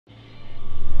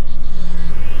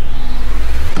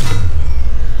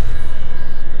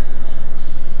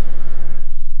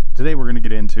Today we're going to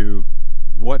get into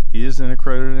what is an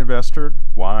accredited investor,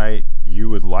 why you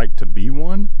would like to be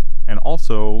one, and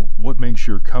also what makes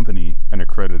your company an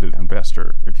accredited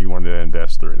investor if you want to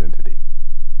invest through an entity.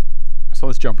 So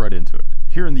let's jump right into it.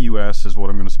 Here in the US is what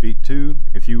I'm going to speak to.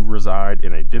 If you reside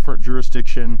in a different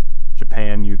jurisdiction,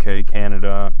 Japan, UK,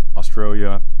 Canada,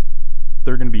 Australia,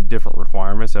 there are going to be different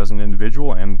requirements as an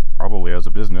individual and probably as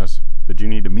a business that you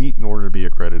need to meet in order to be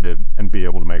accredited and be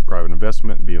able to make private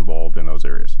investment and be involved in those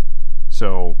areas.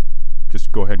 So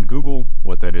just go ahead and Google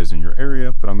what that is in your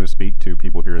area, but I'm going to speak to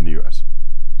people here in the US.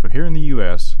 So here in the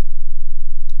US,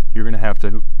 you're going to have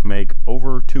to make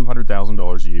over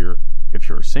 $200,000 a year if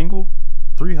you're single,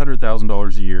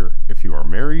 $300,000 a year if you are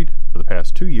married for the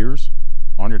past 2 years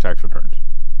on your tax returns.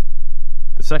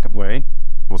 The second way,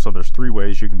 well, so there's 3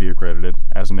 ways you can be accredited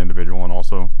as an individual and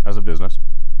also as a business.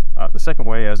 The second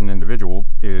way as an individual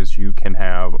is you can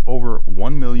have over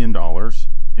 $1 million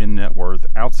in net worth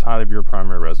outside of your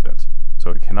primary residence.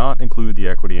 So it cannot include the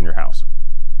equity in your house.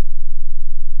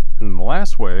 And the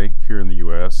last way here in the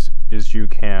US is you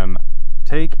can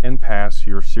take and pass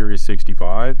your Series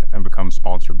 65 and become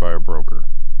sponsored by a broker.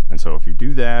 And so if you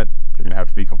do that, you're going to have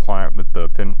to be compliant with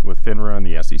FINRA and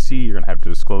the SEC. You're going to have to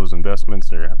disclose investments,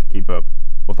 and you're going to have to keep up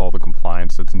with all the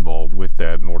compliance that's involved with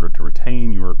that in order to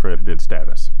retain your accredited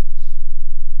status.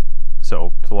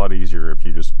 So it's a lot easier if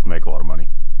you just make a lot of money.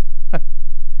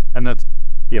 And that's,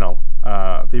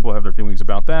 people have their feelings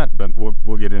about that, but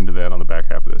we'll get into that on the back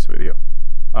half of this video.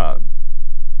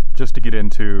 Just to get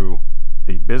into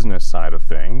the business side of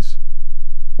things,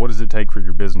 what does it take for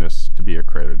your business to be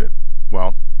accredited?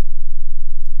 Well,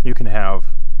 you can have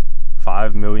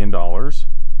 $5 million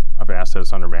of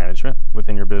assets under management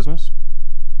within your business.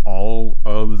 All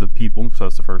of the people, so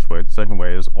that's the first way. The second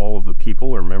way is all of the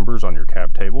people or members on your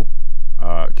cap table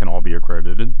can all be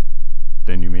accredited.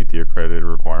 Then you meet the accredited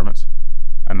requirements.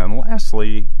 And then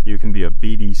lastly, you can be a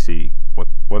BDC.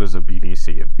 What is a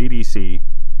BDC? A BDC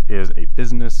is a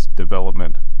business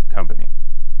development company.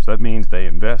 So that means they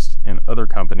invest in other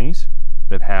companies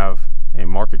that have a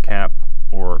market cap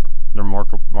or their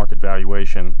market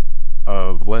valuation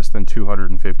of less than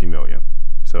 $250 million.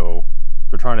 So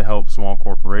they're trying to help small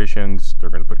corporations.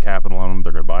 They're going to put capital on them.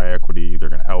 They're going to buy equity. They're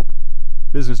going to help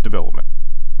business development,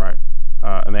 right?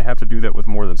 And they have to do that with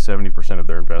more than 70% of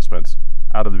their investments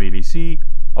out of the BDC.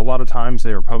 A lot of times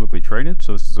they are publicly traded,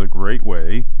 so this is a great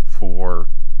way for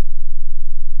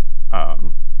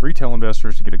retail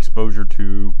investors to get exposure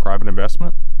to private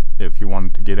investment. If you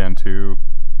wanted to get into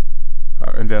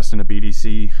invest in a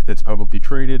BDC that's publicly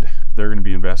traded, they're going to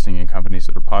be investing in companies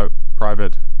that are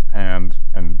private and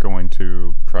going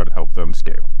to try to help them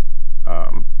scale.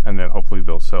 And then hopefully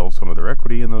they'll sell some of their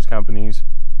equity in those companies,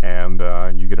 and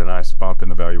you get a nice bump in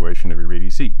the valuation of your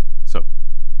BDC. So,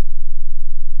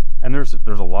 and there's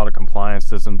a lot of compliance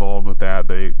that's involved with that.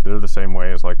 They're the same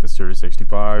way as like the Series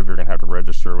 65. You're going to have to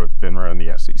register with FINRA and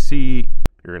the SEC.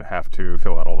 You're going to have to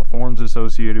fill out all the forms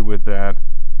associated with that.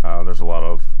 There's a lot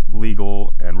of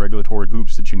legal and regulatory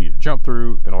hoops that you need to jump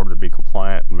through in order to be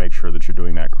compliant and make sure that you're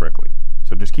doing that correctly.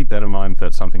 So just keep that in mind if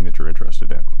that's something that you're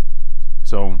interested in.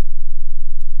 So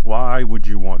why would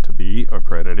you want to be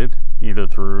accredited, either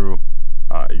through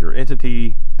your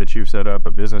entity that you've set up,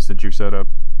 a business that you've set up,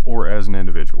 or as an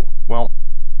individual? Well,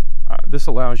 this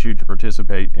allows you to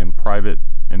participate in private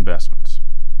investments.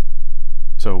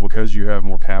 So because you have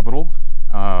more capital,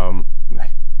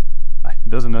 it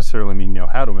doesn't necessarily mean you know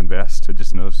how to invest. It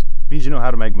just means you know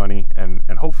how to make money and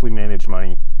hopefully manage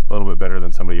money a little bit better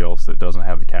than somebody else that doesn't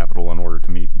have the capital in order to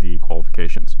meet the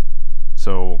qualifications.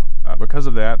 So because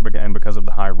of that, and because of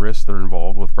the high risks that are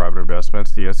involved with private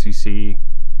investments, the SEC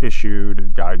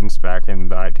issued guidance back in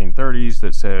the 1930s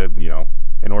that said,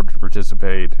 in order to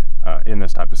participate in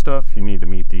this type of stuff, you need to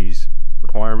meet these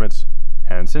requirements.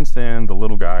 And since then, the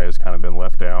little guy has kind of been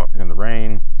left out in the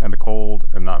rain and the cold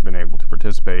and not been able to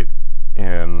participate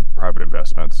in private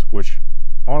investments, which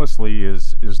honestly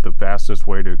is the fastest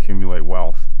way to accumulate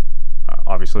wealth.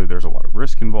 Obviously, there's a lot of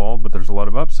risk involved, but there's a lot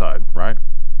of upside, right?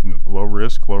 Low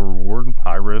risk, low reward,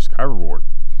 high risk, high reward.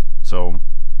 So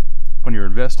when you're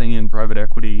investing in private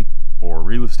equity or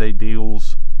real estate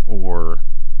deals, or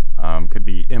could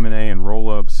be M&A and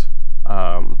roll-ups,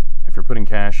 if you're putting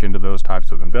cash into those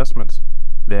types of investments,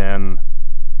 then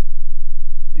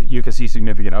you can see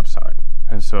significant upside.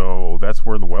 And so that's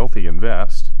where the wealthy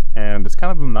invest. And it's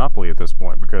kind of a monopoly at this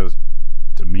point, because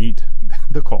to meet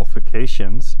the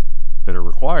qualifications that are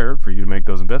required for you to make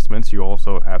those investments, you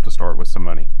also have to start with some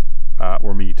money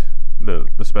or meet the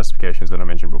specifications that I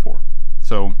mentioned before.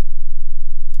 So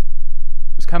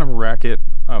it's kind of a racket.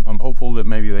 I'm hopeful that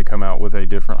maybe they come out with a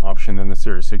different option than the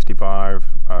Series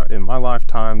 65 in my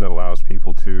lifetime that allows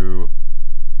people to,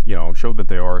 you know, show that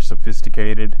they are a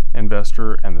sophisticated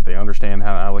investor and that they understand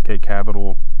how to allocate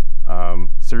capital.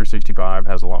 Series 65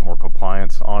 has a lot more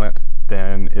compliance on it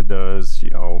than it does, you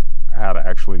know, how to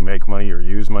actually make money or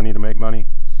use money to make money.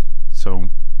 So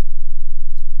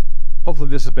hopefully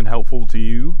this has been helpful to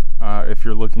you. If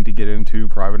you're looking to get into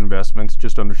private investments,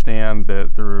 just understand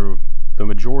that through the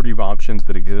majority of options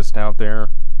that exist out there,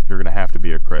 you're going to have to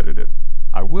be accredited.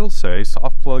 I will say,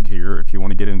 soft plug here, if you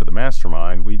want to get into the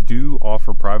mastermind, we do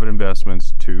offer private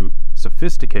investments to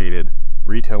sophisticated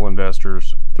retail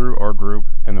investors through our group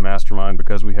in the mastermind.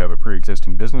 Because we have a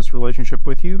pre-existing business relationship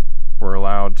with you, we're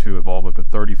allowed to involve up to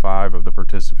 35 of the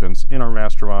participants in our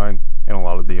mastermind and a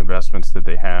lot of the investments that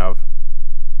they have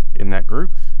in that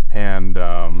group. And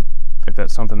if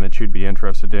that's something that you'd be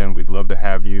interested in, we'd love to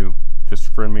have you.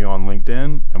 Just friend me on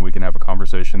LinkedIn and we can have a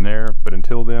conversation there. But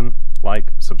until then,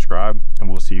 like, subscribe, and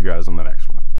we'll see you guys on the next one.